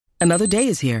Another day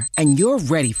is here, and you're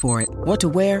ready for it. What to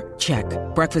wear? Check.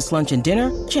 Breakfast, lunch, and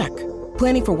dinner? Check.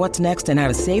 Planning for what's next and how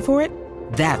to save for it?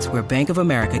 That's where Bank of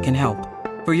America can help.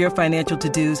 For your financial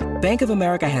to-dos, Bank of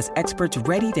America has experts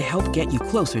ready to help get you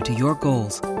closer to your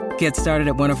goals. Get started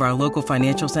at one of our local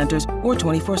financial centers or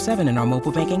 24/7 in our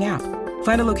mobile banking app.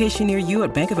 Find a location near you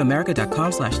at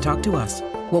bankofamerica.com/talktous.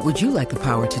 What would you like the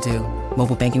power to do?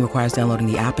 Mobile banking requires downloading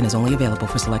the app and is only available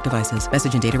for select devices.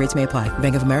 Message and data rates may apply.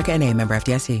 Bank of America N.A., member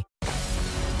FDIC.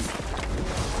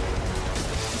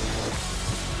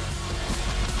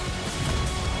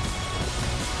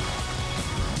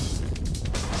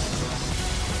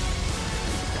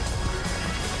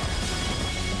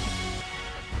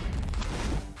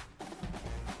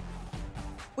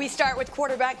 We start with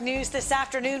quarterback news this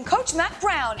afternoon. Coach Matt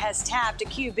Brown has tabbed a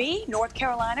QB. North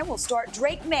Carolina will start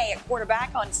Drake May at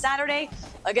quarterback on Saturday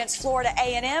against Florida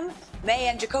A&M. May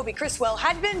and Jacoby Criswell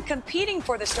had been competing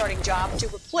for the starting job to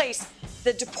replace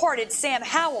the departed Sam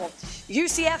Howell.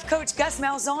 UCF coach Gus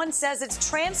Malzahn says it's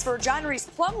transfer John Reese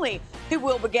Plumlee who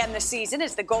will begin the season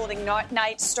as the Golden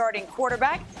Knights starting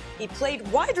quarterback. He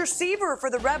played wide receiver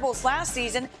for the Rebels last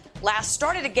season. Last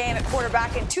started a game at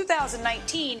quarterback in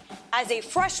 2019 as a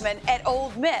freshman at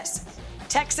Ole Miss.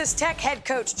 Texas Tech head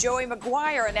coach Joey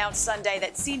McGuire announced Sunday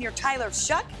that senior Tyler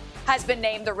Shuck has been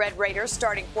named the Red Raiders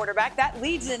starting quarterback. That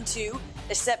leads into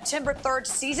the September 3rd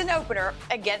season opener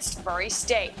against Murray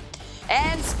State.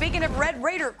 And speaking of Red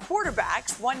Raider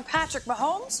quarterbacks, one Patrick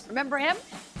Mahomes, remember him?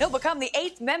 He'll become the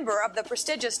 8th member of the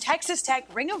prestigious Texas Tech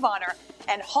Ring of Honor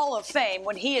and Hall of Fame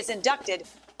when he is inducted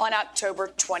on October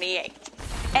 28th.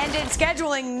 And in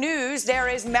scheduling news, there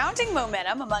is mounting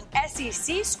momentum among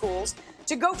SEC schools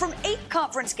to go from 8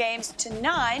 conference games to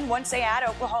 9 once they add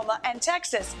Oklahoma and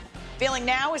Texas. Feeling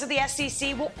now is that the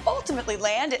SEC will ultimately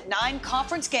land at 9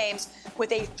 conference games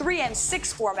with a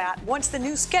 3-6 format once the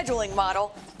new scheduling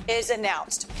model is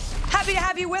announced. Happy to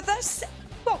have you with us.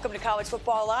 Welcome to College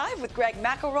Football Live with Greg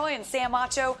McElroy and Sam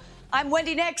Acho. I'm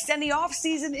Wendy Nix, and the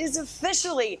offseason is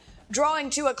officially drawing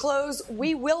to a close.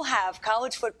 We will have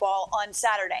college football on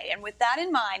Saturday. And with that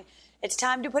in mind, it's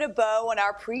time to put a bow on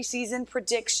our preseason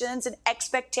predictions and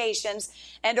expectations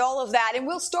and all of that. And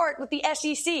we'll start with the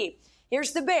SEC.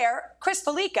 Here's the Bear, Chris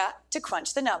Felica, to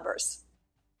crunch the numbers.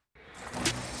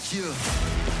 Yeah.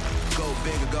 Go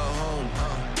big or go home.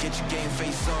 Get your game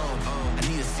face on. I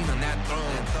need a seat on that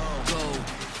throne.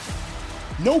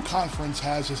 Go. No conference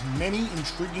has as many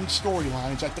intriguing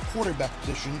storylines at the quarterback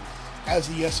position as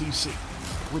the SEC.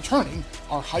 Returning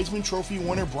are Heisman Trophy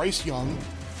winner Bryce Young,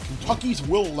 Kentucky's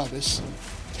Will Levis,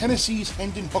 Tennessee's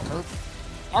Hendon Hooker,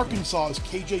 Arkansas's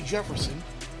KJ Jefferson,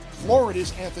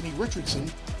 Florida's Anthony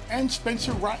Richardson, and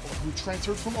Spencer Rattler, who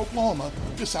transferred from Oklahoma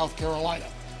to South Carolina.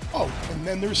 Oh, and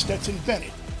then there's Stetson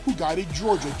Bennett, who guided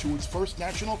Georgia to its first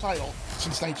national title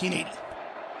since 1980.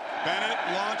 Bennett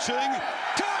launching,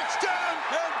 touchdown,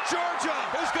 and Georgia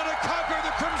is going to conquer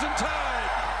the Crimson Tide.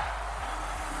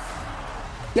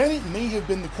 Bennett may have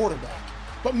been the quarterback,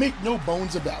 but make no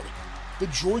bones about it. The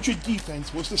Georgia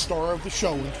defense was the star of the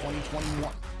show in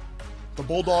 2021. The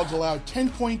Bulldogs allowed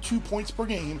 10.2 points per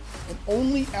game, and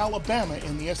only Alabama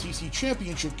in the SEC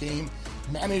championship game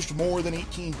managed more than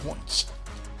 18 points.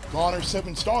 Gone are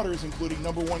 7 starters, including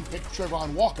number 1 pick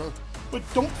Trevon Walker, but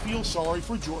don't feel sorry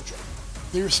for Georgia.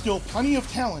 There's still plenty of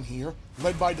talent here,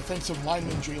 led by defensive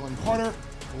lineman Jalen Carter,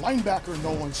 linebacker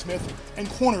Nolan Smith, and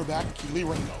cornerback Kelee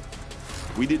Ringo.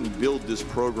 We didn't build this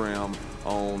program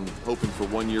on hoping for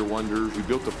one-year wonders. We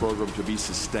built the program to be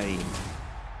sustained.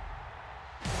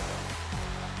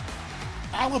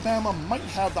 Alabama might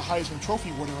have the Heisman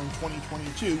Trophy winner in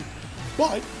 2022,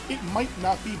 but it might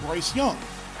not be Bryce Young.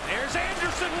 There's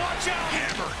Anderson, watch out!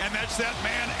 Hammer, and that's that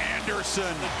man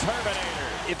Anderson. The Terminator.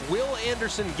 If Will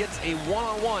Anderson gets a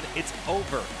one-on-one, it's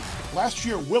over. Last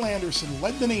year, Will Anderson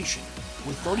led the nation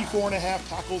with 34.5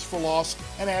 tackles for loss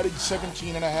and added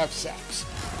 17.5 sacks.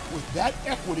 With that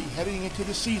equity heading into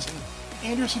the season,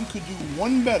 Anderson could do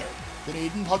one better than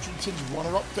Aiden Hutchinson's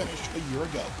runner-up finish a year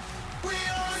ago. We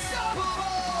are unstoppable!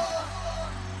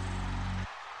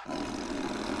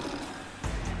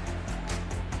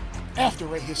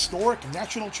 After a historic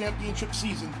national championship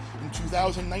season in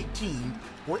 2019,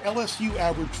 where LSU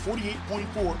averaged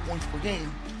 48.4 points per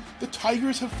game, the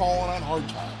Tigers have fallen on hard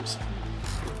times.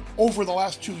 Over the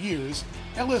last 2 years,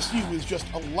 LSU is just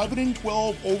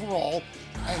 11-12 overall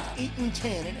and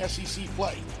 8-10 in SEC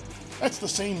play. That's the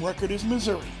same record as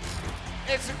Missouri.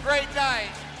 It's a great night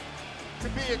to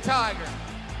be a Tiger.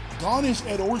 Gone is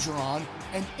Ed Orgeron,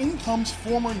 and in comes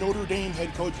former Notre Dame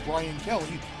head coach Brian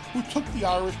Kelly, who took the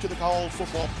Irish to the college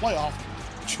football playoff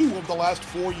 2 of the last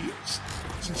 4 years.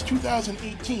 Since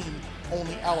 2018,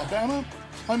 only Alabama,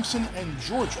 Clemson and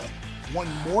Georgia won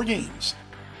more games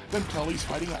than Kelly's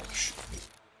Fighting Irish.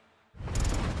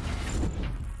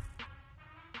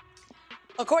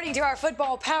 According to our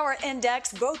Football Power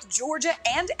Index, both Georgia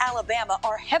and Alabama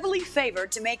are heavily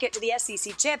favored to make it to the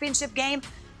SEC championship game.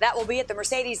 That will be at the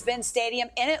Mercedes-Benz Stadium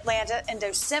in Atlanta in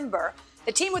December.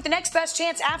 The team with the next best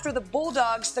chance after the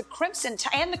Bulldogs, the Crimson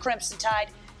Tide,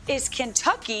 is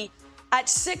Kentucky at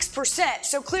 6%.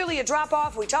 So clearly a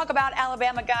drop-off. We talk about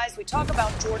Alabama, guys. We talk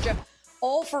about Georgia,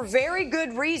 all for very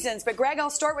good reasons. But, Greg,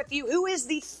 I'll start with you. Who is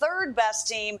the third best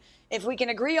team? If we can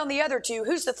agree on the other two,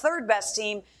 who's the third best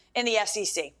team in the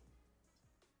SEC?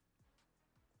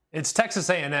 It's Texas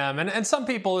A&M, and some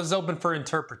people is open for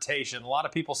interpretation. A lot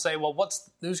of people say, well,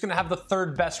 who's going to have the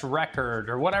third best record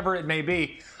or whatever it may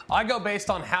be. I go based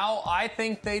on how I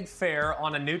think they'd fare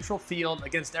on a neutral field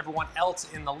against everyone else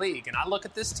in the league. And I look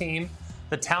at this team,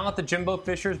 the talent that Jimbo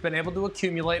Fisher's been able to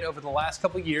accumulate over the last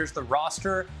couple of years. The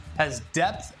roster has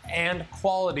depth and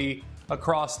quality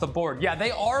across the board. Yeah,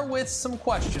 they are with some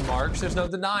question marks. There's no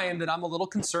denying that I'm a little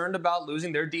concerned about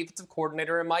losing their defensive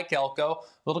coordinator in Mike Elko,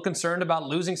 a little concerned about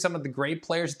losing some of the great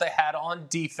players that they had on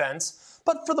defense.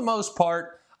 But for the most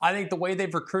part, I think the way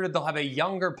they've recruited, they'll have a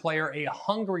younger player, a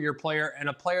hungrier player, and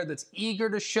a player that's eager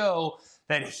to show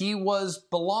that he was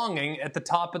belonging at the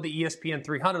top of the ESPN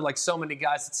 300 like so many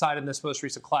guys that cited in this most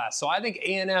recent class. So I think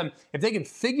A&M, if they can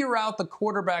figure out the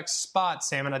quarterback spot,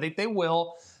 Sam, and I think they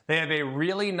will, they have a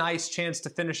really nice chance to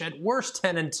finish at worst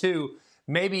 10-2,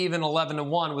 maybe even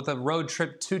 11-1 with a road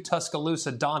trip to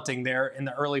Tuscaloosa daunting there in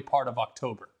the early part of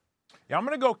October. Yeah, I'm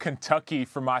going to go Kentucky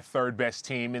for my third best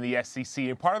team in the SEC.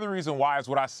 And part of the reason why is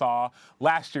what I saw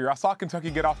last year. I saw Kentucky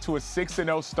get off to a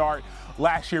 6-0 start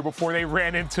last year before they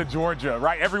ran into Georgia,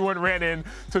 right? Everyone ran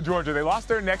into Georgia. They lost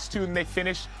their next two and they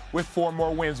finished with 4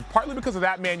 more wins. Partly because of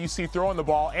that man you see throwing the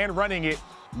ball and running it,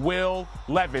 Will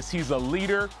Levis. He's a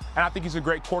leader, and I think he's a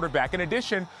great quarterback. In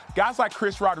addition, guys like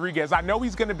Chris Rodriguez, I know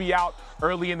he's going to be out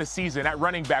early in the season at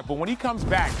running back, but when he comes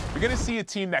back, you're going to see a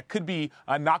team that could be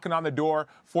knocking on the door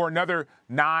for another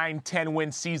 9-10 win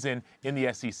season in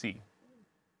the SEC.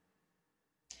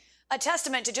 A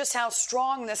testament to just how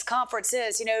strong this conference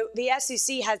is. You know, the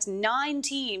SEC has 9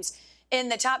 teams in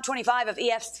the top 25 of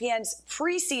ESPN's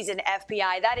preseason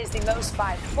FPI. That is the most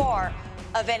by far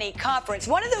of any conference.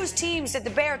 One of those teams that the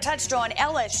Bear touched on,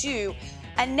 LSU,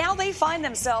 and now they find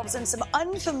themselves in some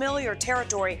unfamiliar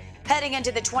territory heading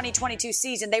into the 2022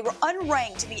 season. They were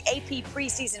unranked in the AP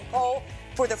preseason poll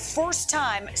for the first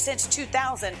time since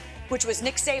 2000, which was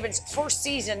Nick Saban's first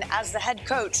season as the head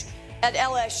coach at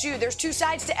LSU. There's 2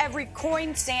 sides to every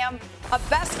coin, Sam, a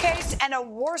best case and a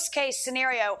worst case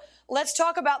scenario. Let's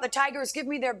talk about the Tigers. Give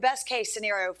me their best case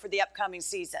scenario for the upcoming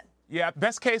season. Yeah,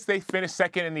 best case, they finished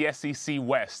second in the SEC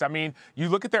West. I mean, you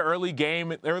look at their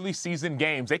early season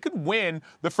games, they could win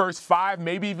the first 5,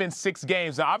 maybe even 6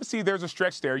 games. Now, obviously, there's a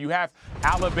stretch there. You have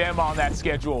Alabama on that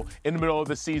schedule in the middle of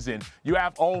the season. You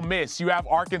have Ole Miss. You have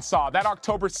Arkansas.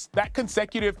 That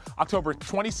consecutive October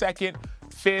 22nd,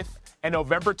 5th, and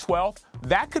November 12th,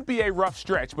 that could be a rough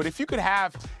stretch. But if you could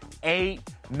have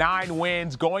 8-9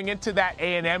 wins going into that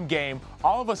A&M game,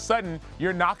 all of a sudden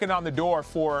you're knocking on the door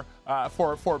for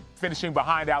finishing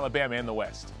behind Alabama in the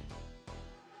West.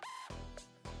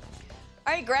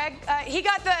 All right, Greg, he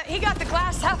got the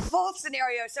glass half full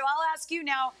scenario. So I'll ask you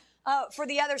now for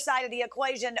the other side of the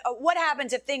equation. What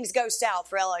happens if things go south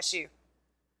for LSU?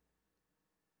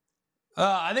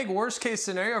 I think worst case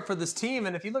scenario for this team,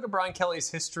 and if you look at Brian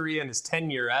Kelly's history and his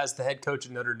tenure as the head coach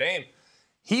at Notre Dame,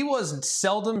 he was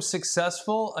seldom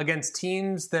successful against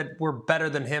teams that were better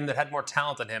than him, that had more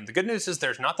talent than him. The good news is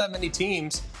there's not that many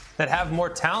teams that have more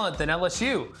talent than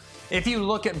LSU. If you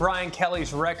look at Brian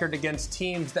Kelly's record against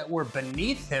teams that were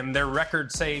beneath him, their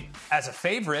record, say, as a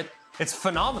favorite, it's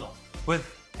phenomenal,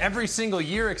 with every single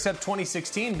year except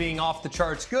 2016 being off the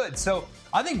charts good. So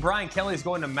I think Brian Kelly is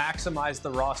going to maximize the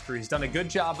roster. He's done a good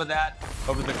job of that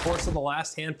over the course of the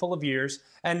last handful of years.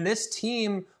 And this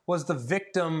team was the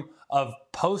victim of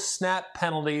post-snap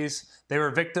penalties. They were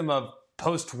a victim of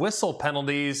post-whistle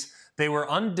penalties. They were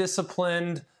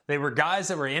undisciplined. They were guys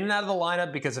that were in and out of the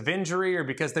lineup because of injury or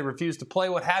because they refused to play,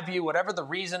 what have you, whatever the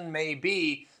reason may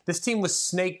be. This team was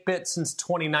snake bit since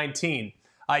 2019.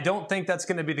 I don't think that's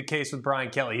going to be the case with Brian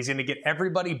Kelly. He's going to get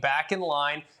everybody back in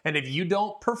line, and if you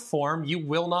don't perform, you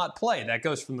will not play. That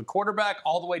goes from the quarterback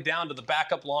all the way down to the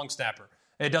backup long snapper.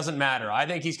 It doesn't matter. I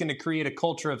think he's going to create a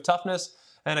culture of toughness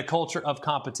and a culture of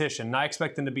competition, and I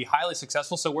expect them to be highly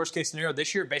successful. So worst case scenario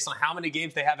this year, based on how many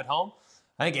games they have at home,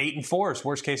 I think 8-4 is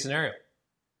worst case scenario.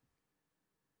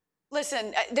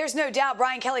 Listen, there's no doubt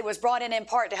Brian Kelly was brought in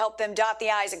part to help them dot the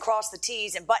I's and cross the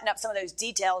T's and button up some of those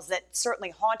details that certainly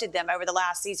haunted them over the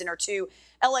last season or two.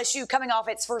 LSU coming off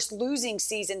its first losing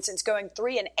season since going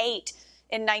 3-8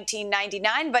 in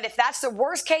 1999. But if that's the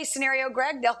worst case scenario,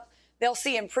 Greg, they'll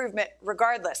see improvement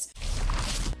regardless.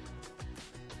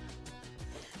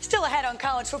 Still ahead on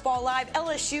College Football Live,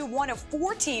 LSU, one of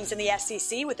 4 teams in the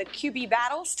SEC with a QB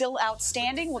battle still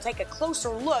outstanding. We'll take a closer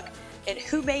look at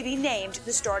who may be named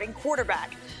the starting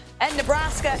quarterback. And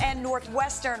Nebraska and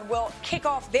Northwestern will kick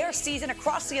off their season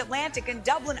across the Atlantic in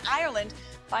Dublin, Ireland.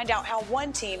 Find out how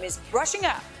one team is brushing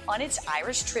up on its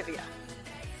Irish trivia.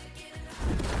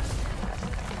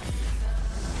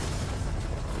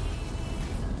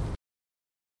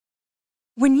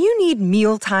 When you need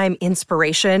mealtime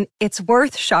inspiration, it's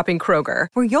worth shopping Kroger,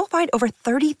 where you'll find over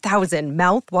 30,000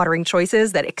 mouth-watering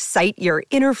choices that excite your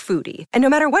inner foodie. And no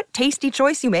matter what tasty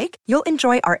choice you make, you'll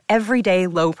enjoy our everyday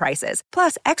low prices,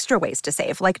 plus extra ways to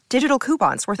save, like digital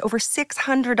coupons worth over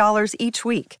 $600 each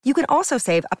week. You can also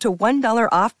save up to $1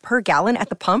 off per gallon at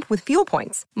the pump with fuel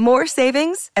points. More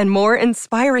savings and more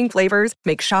inspiring flavors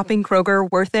make shopping Kroger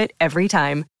worth it every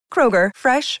time. Kroger,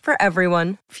 fresh for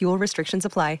everyone. Fuel restrictions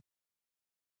apply.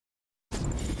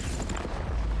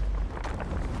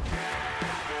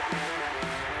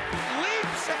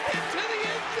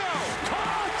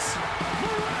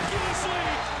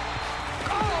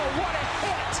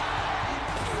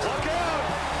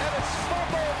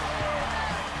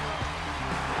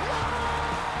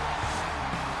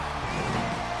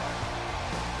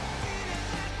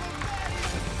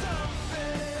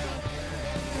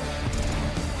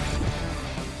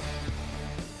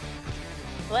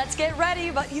 Let's get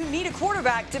ready, but you need a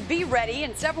quarterback to be ready,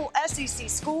 and several SEC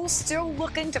schools still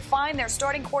looking to find their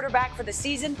starting quarterback for the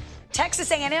season.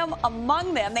 Texas A&M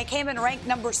among them. They came in ranked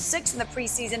number 6 in the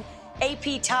preseason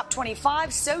AP Top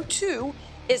 25. So, too,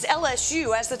 is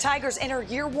LSU as the Tigers enter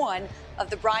year 1 of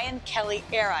the Brian Kelly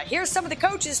era. Here's some of the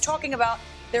coaches talking about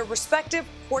their respective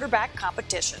quarterback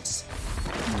competitions.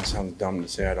 It sounds dumb to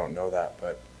say I don't know that,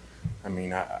 but, I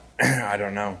mean, I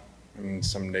don't know. I mean,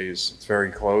 some days it's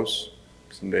very close.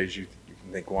 Some days you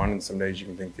can think one, and some days you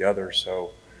can think the other.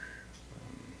 So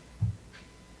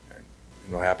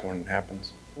it'll happen when it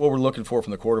happens. What we're looking for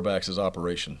from the quarterbacks is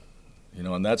operation,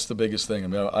 and that's the biggest thing. I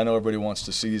mean, I know everybody wants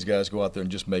to see these guys go out there and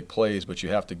just make plays, but you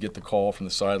have to get the call from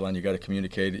the sideline. You got to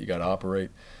communicate it. You got to operate,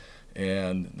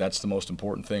 and that's the most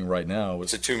important thing right now.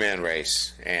 It's a 2-man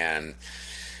race, and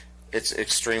it's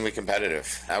extremely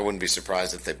competitive. I wouldn't be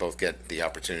surprised if they both get the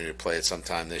opportunity to play at some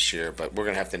time this year, but we're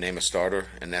going to have to name a starter,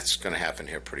 and that's going to happen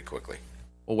here pretty quickly.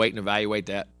 We'll wait and evaluate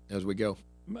that as we go.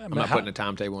 I'm not putting a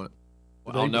timetable on it.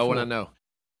 I'll know when I know.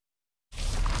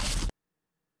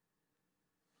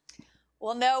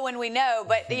 We'll know when we know,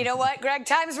 but you know what, Greg?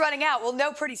 Time's running out. We'll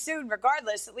know pretty soon,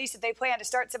 regardless, at least if they plan to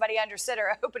start somebody under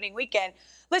center opening weekend.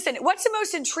 Listen, what's the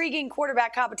most intriguing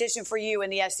quarterback competition for you in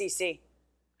the SEC?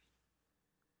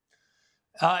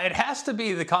 It has to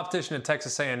be the competition at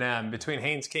Texas A&M between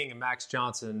Haynes King and Max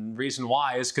Johnson. Reason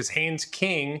why is because Haynes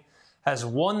King has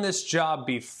won this job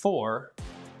before.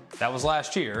 That was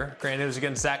last year. Granted, it was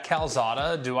against Zach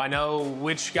Calzada. Do I know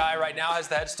which guy right now has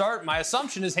the head start? My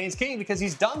assumption is Haynes King because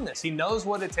he's done this. He knows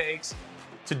what it takes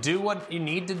to do what you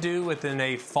need to do within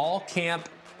a fall camp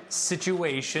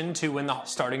situation to win the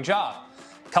starting job.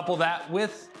 Couple that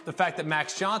with the fact that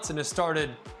Max Johnson has started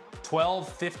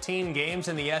 12, 15 games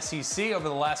in the SEC over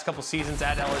the last couple seasons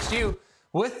at LSU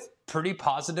with pretty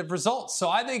positive results. So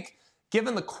I think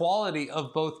given the quality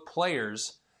of both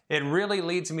players, it really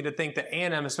leads me to think that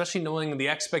A&M, especially knowing the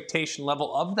expectation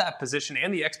level of that position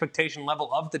and the expectation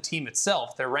level of the team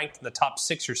itself, they're ranked in the top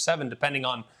 6 or 7 depending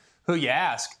on who you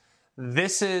ask.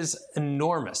 This is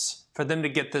enormous for them to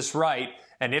get this right.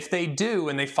 And if they do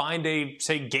and they find a,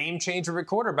 say, game changer at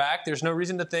quarterback, there's no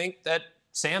reason to think that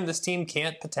Sam, this team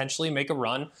can't potentially make a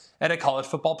run at a college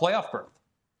football playoff berth.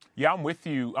 Yeah, I'm with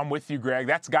you, Greg.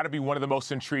 That's got to be one of the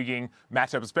most intriguing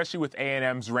matchups, especially with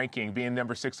A&M's ranking being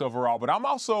number 6 overall. But I'm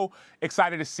also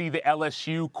excited to see the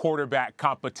LSU quarterback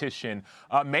competition,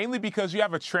 mainly because you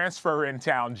have a transfer in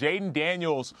town, Jaden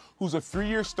Daniels, who's a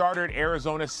 3-year starter at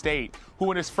Arizona State, who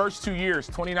in his first 2 years,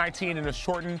 2019 and a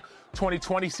shortened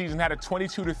 2020 season, had a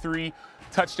 22-3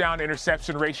 touchdown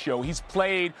interception ratio. He's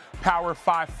played Power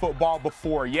 5 football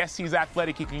before. Yes, he's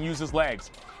athletic. He can use his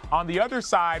legs. On the other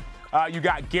side, you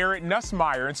got Garrett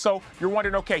Nussmeier. And so you're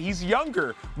wondering, okay, he's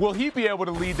younger. Will he be able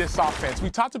to lead this offense? We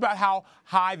talked about how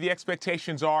high the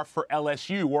expectations are for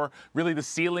LSU, or really the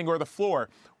ceiling or the floor.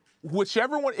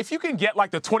 whichever one, if you can get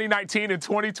like the 2019 and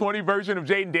 2020 version of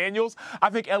Jayden Daniels, I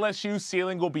think LSU's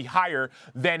ceiling will be higher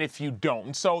than if you don't.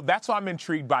 And so that's why I'm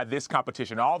intrigued by this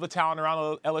competition. All the talent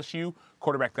around LSU,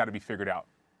 quarterback got to be figured out.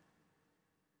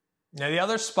 Now, the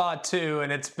other spot, too,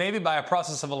 and it's maybe by a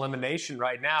process of elimination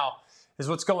right now, is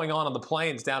what's going on the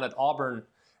Plains down at Auburn.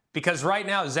 Because right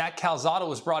now, Zach Calzada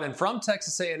was brought in from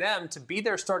Texas A&M to be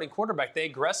their starting quarterback. They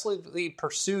aggressively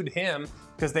pursued him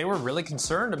because they were really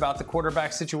concerned about the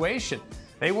quarterback situation.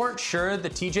 They weren't sure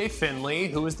that TJ Finley,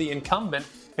 who was the incumbent,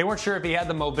 they weren't sure if he had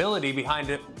the mobility behind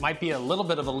it. Might be a little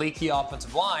bit of a leaky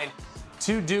offensive line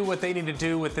to do what they need to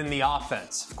do within the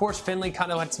offense. Of course, Finley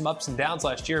kind of had some ups and downs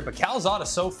last year, but Calzada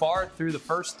so far through the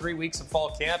first 3 weeks of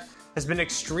fall camp has been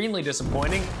extremely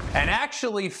disappointing. And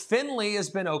actually, Finley has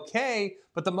been okay,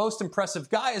 but the most impressive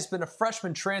guy has been a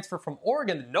freshman transfer from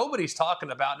Oregon that nobody's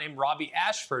talking about named Robbie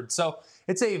Ashford. So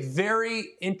it's a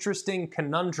very interesting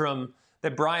conundrum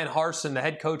that Brian Harsin, the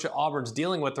head coach at Auburn, is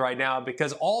dealing with right now,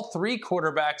 because all three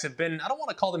quarterbacks have been, I don't want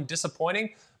to call them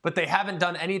disappointing, but they haven't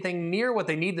done anything near what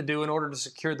they need to do in order to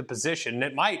secure the position. And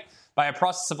it might, by a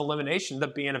process of elimination, end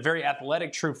up being a very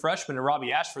athletic true freshman in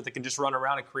Robbie Ashford that can just run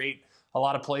around and create a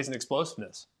lot of plays and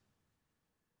explosiveness.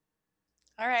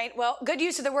 All right. Well, good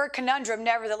use of the word conundrum,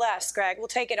 nevertheless, Greg. We'll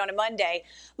take it on a Monday.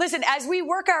 Listen, as we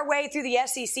work our way through the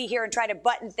SEC here and try to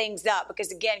button things up,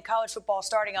 because, again, college football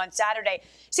starting on Saturday,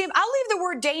 Sam, I'll leave the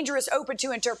word dangerous open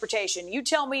to interpretation. You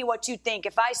tell me what you think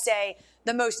if I say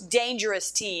the most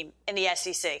dangerous team in the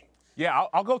SEC. Yeah,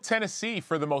 I'll go Tennessee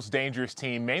for the most dangerous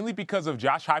team, mainly because of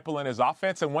Josh Heupel and his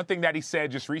offense. And one thing that he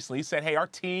said just recently, he said, hey, our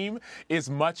team is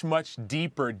much, much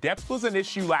deeper. Depth was an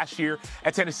issue last year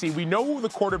at Tennessee. We know who the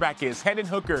quarterback is. Hendon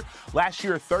Hooker, last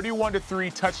year,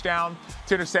 31-3 touchdown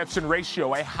to interception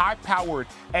ratio, a high-powered,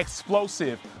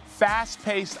 explosive,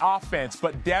 fast-paced offense.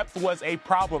 But depth was a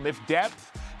problem. If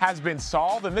depth has been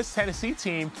solved, then this Tennessee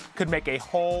team could make a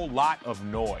whole lot of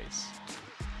noise.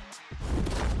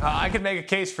 I could make a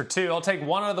case for two. I'll take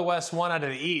one out of the West, one out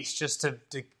of the East, just to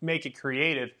make it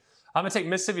creative. I'm going to take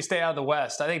Mississippi State out of the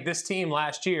West. I think this team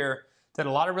last year did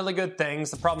a lot of really good things.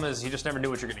 The problem is you just never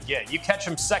knew what you're going to get. You catch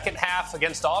them second half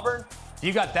against Auburn,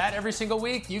 you got that every single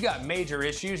week, you got major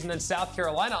issues. And then South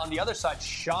Carolina on the other side,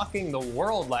 shocking the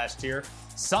world last year,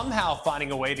 somehow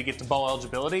finding a way to get to bowl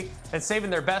eligibility and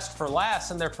saving their best for last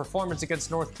in their performance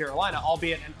against North Carolina,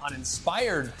 albeit an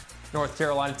uninspired North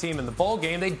Carolina team in the bowl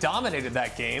game. They dominated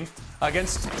that game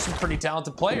against some pretty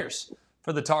talented players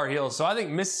for the Tar Heels. So I think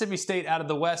Mississippi State out of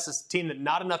the West is a team that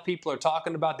not enough people are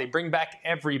talking about. They bring back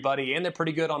everybody, and they're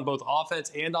pretty good on both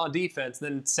offense and on defense.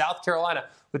 Then South Carolina,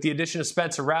 with the addition of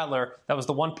Spencer Rattler, that was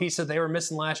the one piece that they were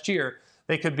missing last year.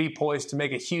 They could be poised to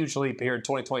make a huge leap here in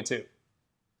 2022.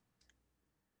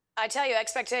 I tell you,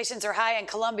 expectations are high in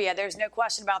Columbia. There's no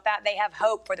question about that. They have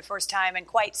hope for the first time in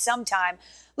quite some time.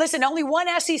 Listen, only one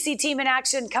SEC team in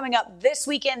action coming up this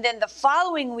weekend. Then the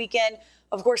following weekend,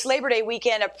 of course, Labor Day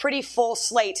weekend, a pretty full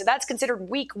slate. So that's considered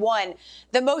week one.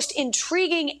 The most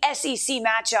intriguing SEC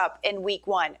matchup in week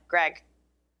one, Greg.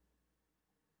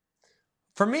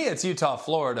 For me, it's Utah,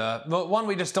 Florida. But one,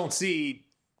 we just don't see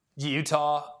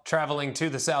Utah traveling to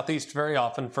the Southeast very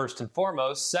often, first and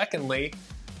foremost. Secondly,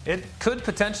 it could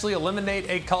potentially eliminate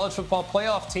a college football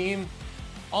playoff team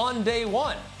on day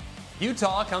one.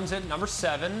 Utah comes in number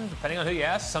 7, depending on who you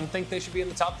ask. Some think they should be in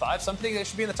the top 5. Some think they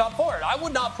should be in the top 4. And I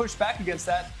would not push back against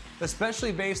that,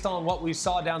 especially based on what we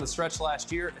saw down the stretch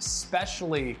last year,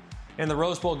 especially in the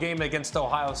Rose Bowl game against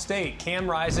Ohio State. Cam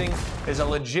Rising is a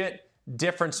legit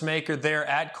difference maker there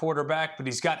at quarterback, but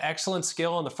he's got excellent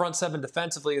skill, and the front 7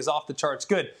 defensively is off the charts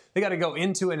good. They got to go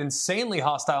into an insanely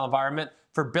hostile environment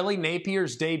for Billy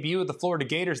Napier's debut of the Florida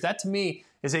Gators. That, to me,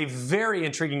 is a very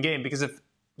intriguing game, because if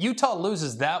Utah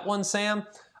loses that one, Sam,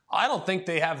 I don't think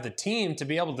they have the team to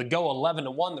be able to go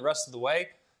 11-1 the rest of the way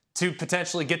to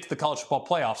potentially get to the college football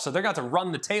playoffs. So they're going to have to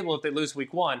run the table if they lose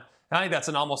week one. And I think that's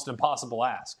an almost impossible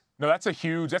ask. No, that's a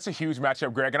huge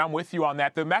matchup, Greg, and I'm with you on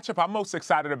that. The matchup I'm most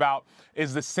excited about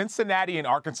is the Cincinnati and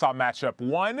Arkansas matchup.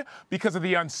 One, because of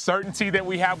the uncertainty that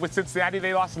we have with Cincinnati.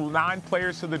 They lost 9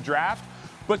 players to the draft.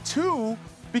 But 2,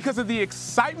 because of the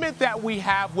excitement that we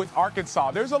have with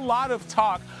Arkansas. There's a lot of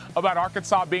talk about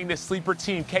Arkansas being this sleeper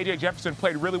team. KJ Jefferson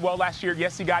played really well last year.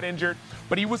 Yes, he got injured,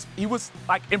 but he was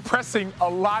like impressing a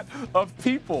lot of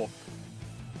people.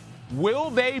 Will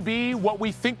they be what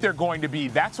we think they're going to be?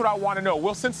 That's what I want to know.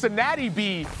 Will Cincinnati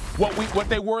be what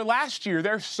they were last year?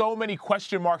 There's so many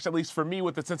question marks, at least for me,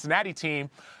 with the Cincinnati team.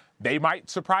 They might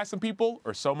surprise some people,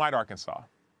 or so might Arkansas.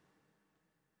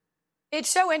 It's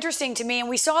so interesting to me, and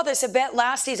we saw this a bit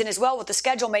last season as well with the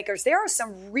schedule makers. There are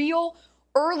some real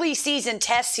early season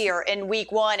tests here in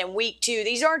week 1 and week 2.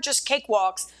 These aren't just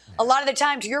cakewalks a lot of the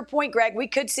time, to your point, Greg, we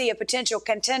could see a potential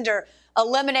contender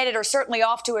eliminated or certainly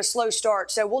off to a slow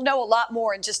start. So we'll know a lot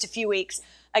more in just a few weeks,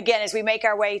 again, as we make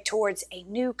our way towards a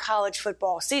new college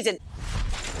football season.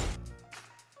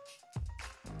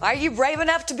 Are you brave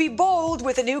enough to be bold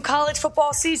with a new college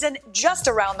football season just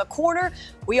around the corner?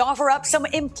 We offer up some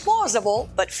implausible,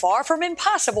 but far from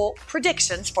impossible,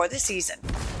 predictions for the season.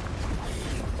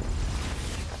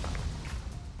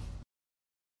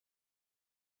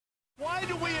 Why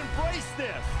do we embrace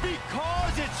this?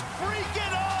 Because it's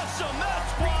freaking awesome.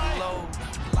 That's why.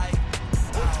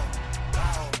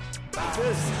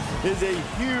 This is a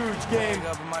huge game.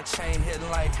 My chain hitting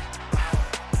like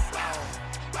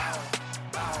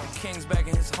King's back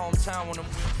in his hometown when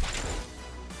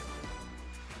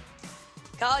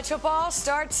College football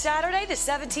starts Saturday, the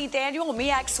 17th annual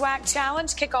MEAC SWAC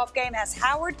Challenge. Kickoff game has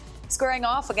Howard squaring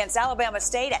off against Alabama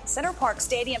State at Center Parc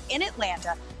Stadium in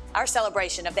Atlanta. Our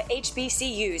celebration of the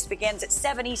HBCUs begins at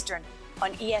 7 Eastern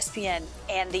on ESPN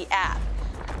and the app.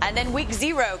 And then week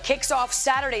 0 kicks off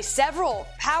Saturday. Several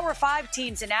Power 5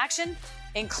 teams in action,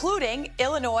 including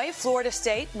Illinois, Florida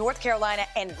State, North Carolina,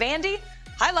 and Vandy,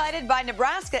 highlighted by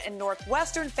Nebraska and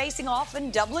Northwestern facing off in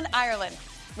Dublin, Ireland.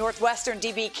 Northwestern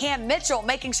DB Cam Mitchell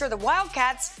making sure the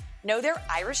Wildcats know their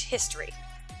Irish history.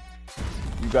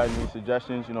 You guys need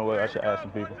suggestions? You know what? I should ask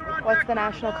some people. What's the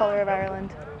national color of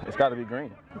Ireland? It's got to be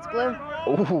green. It's blue.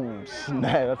 Ooh,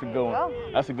 snap. That's a good one. Well.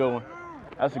 That's a good one.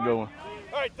 That's a good one.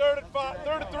 All right, 3rd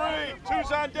and 3.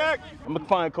 Two's on deck. I'm going to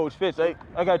find Coach Fitz. Hey,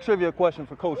 I got a trivia question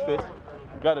for Coach Fitz.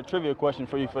 Got a trivia question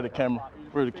for you for the camera.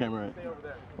 Where's the camera at?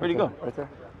 Where'd he go? Right there.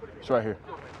 It's right here.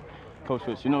 Coach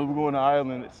Fitz, you know we're going to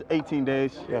Ireland. It's 18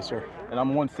 days. Yes, sir. And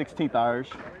I'm 1/16 Irish.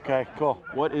 Okay, cool.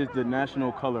 What is the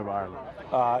national color of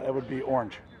Ireland? It would be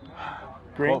orange.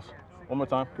 Green. Close. One more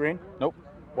time. Green. Nope.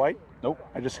 White. Nope.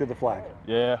 I just did the flag.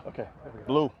 Yeah. Okay.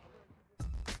 Blue.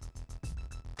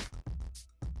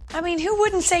 I mean, who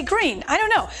wouldn't say green? I don't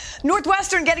know.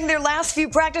 Northwestern getting their last few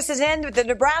practices in with the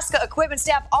Nebraska equipment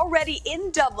staff already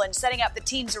in Dublin, setting up the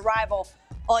team's arrival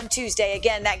on Tuesday.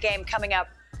 Again, that game coming up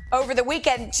over the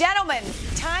weekend. Gentlemen,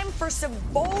 time for some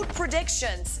bold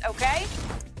predictions, okay?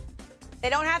 They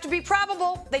don't have to be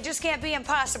probable. They just can't be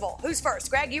impossible. Who's first?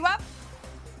 Greg, you up?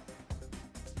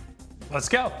 Let's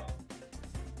go.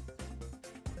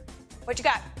 What you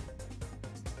got?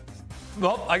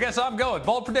 Well, I guess I'm going.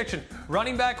 Bold prediction.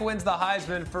 Running back wins the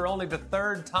Heisman for only the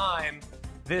 3rd time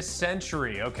this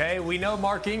century, okay? We know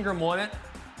Mark Ingram won it.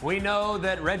 We know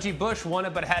that Reggie Bush won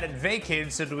it but had it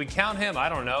vacated, so do we count him? I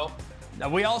don't know. Now,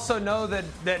 we also know that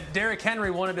Derrick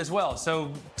Henry won it as well.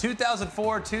 So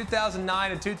 2004,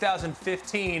 2009, and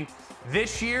 2015.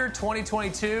 This year,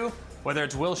 2022, whether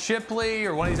it's Will Shipley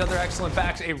or one of these other excellent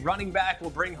backs, a running back will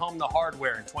bring home the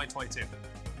hardware in 2022.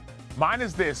 Mine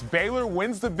is this. Baylor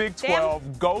wins the Big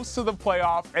 12, goes to the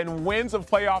playoff, and wins a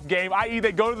playoff game, i.e.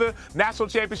 they go to the national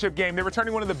championship game. They're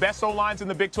returning one of the best O-lines in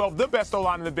the Big 12, the best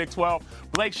O-line in the Big 12.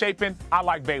 Blake Shapen, I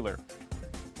like Baylor.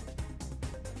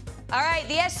 All right,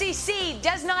 the SEC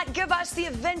does not give us the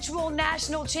eventual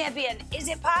national champion. Is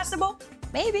it possible?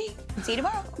 Maybe. See you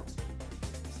tomorrow.